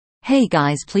Hey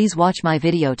guys, please watch my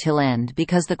video till end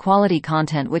because the quality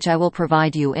content which I will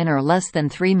provide you in or less than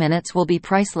 3 minutes will be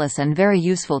priceless and very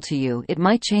useful to you. It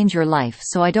might change your life,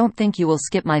 so I don't think you will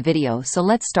skip my video. So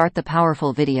let's start the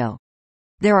powerful video.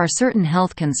 There are certain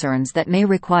health concerns that may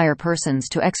require persons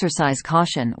to exercise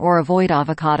caution or avoid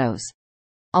avocados.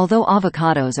 Although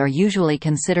avocados are usually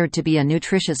considered to be a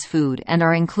nutritious food and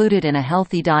are included in a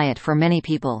healthy diet for many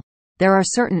people, there are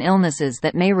certain illnesses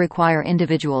that may require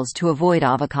individuals to avoid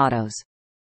avocados.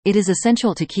 It is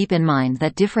essential to keep in mind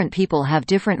that different people have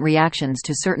different reactions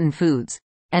to certain foods,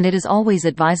 and it is always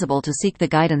advisable to seek the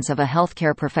guidance of a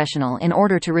healthcare professional in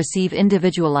order to receive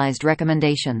individualized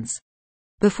recommendations.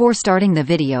 Before starting the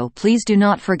video, please do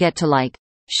not forget to like,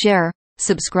 share,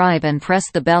 subscribe and press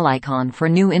the bell icon for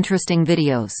new interesting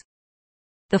videos.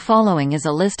 The following is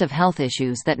a list of health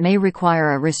issues that may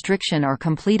require a restriction or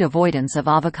complete avoidance of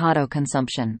avocado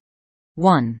consumption.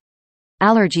 1.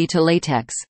 Allergy to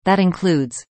latex. That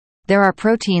includes: there are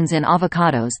proteins in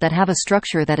avocados that have a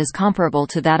structure that is comparable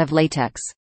to that of latex.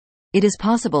 It is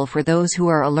possible for those who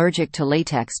are allergic to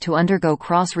latex to undergo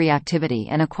cross-reactivity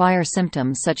and acquire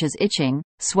symptoms such as itching,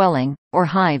 swelling, or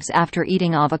hives after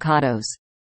eating avocados.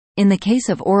 In the case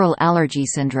of oral allergy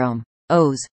syndrome,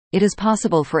 OAS, it is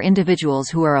possible for individuals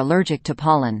who are allergic to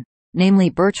pollen, namely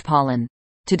birch pollen,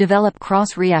 to develop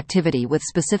cross-reactivity with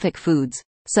specific foods,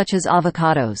 such as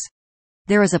avocados.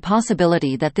 There is a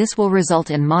possibility that this will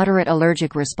result in moderate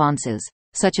allergic responses,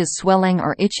 such as swelling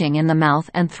or itching in the mouth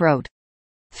and throat.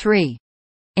 3.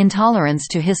 Intolerance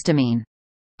to histamine.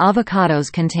 Avocados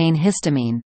contain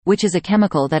histamine, which is a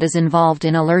chemical that is involved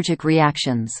in allergic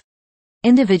reactions.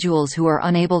 Individuals who are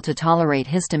unable to tolerate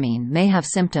histamine may have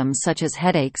symptoms such as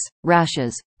headaches,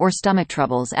 rashes, or stomach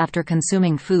troubles after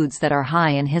consuming foods that are high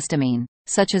in histamine,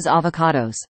 such as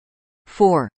avocados.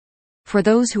 4. For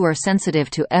those who are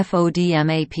sensitive to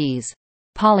FODMAPs,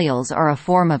 polyols are a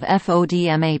form of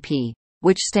FODMAP,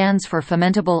 which stands for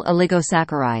fermentable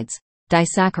oligosaccharides,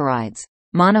 disaccharides,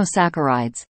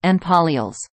 monosaccharides, and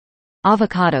polyols.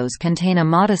 Avocados contain a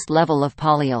modest level of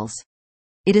polyols.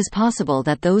 It is possible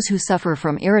that those who suffer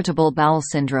from irritable bowel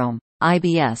syndrome,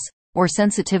 IBS, or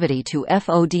sensitivity to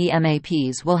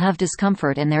FODMAPs will have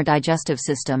discomfort in their digestive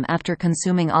system after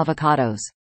consuming avocados.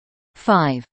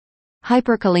 5.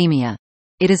 Hyperkalemia.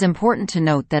 It is important to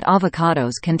note that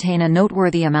avocados contain a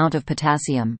noteworthy amount of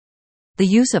potassium. The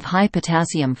use of high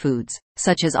potassium foods,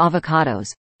 such as avocados,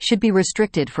 should be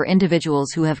restricted for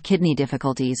individuals who have kidney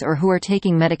difficulties or who are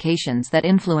taking medications that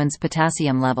influence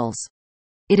potassium levels.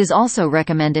 It is also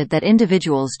recommended that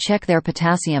individuals check their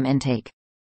potassium intake.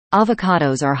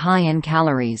 Avocados are high in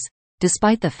calories,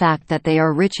 despite the fact that they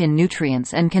are rich in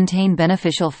nutrients and contain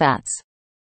beneficial fats.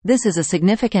 This is a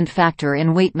significant factor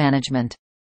in weight management.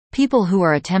 People who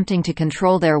are attempting to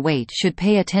control their weight should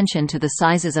pay attention to the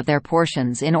sizes of their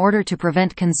portions in order to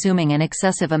prevent consuming an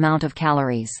excessive amount of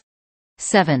calories.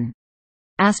 7.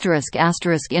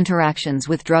 Interactions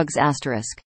with drugs.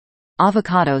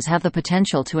 Avocados have the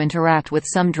potential to interact with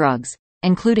some drugs,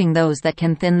 including those that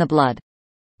can thin the blood.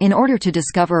 In order to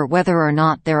discover whether or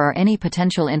not there are any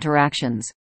potential interactions,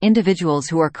 individuals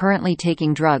who are currently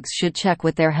taking drugs should check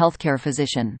with their healthcare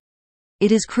physician.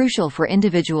 It is crucial for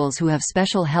individuals who have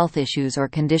special health issues or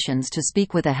conditions to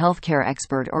speak with a healthcare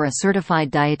expert or a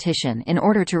certified dietitian in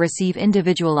order to receive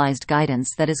individualized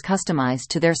guidance that is customized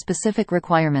to their specific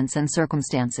requirements and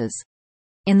circumstances.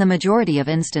 In the majority of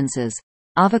instances,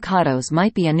 avocados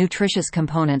might be a nutritious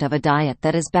component of a diet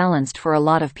that is balanced for a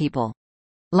lot of people.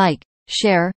 Like,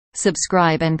 share,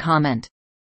 subscribe and comment.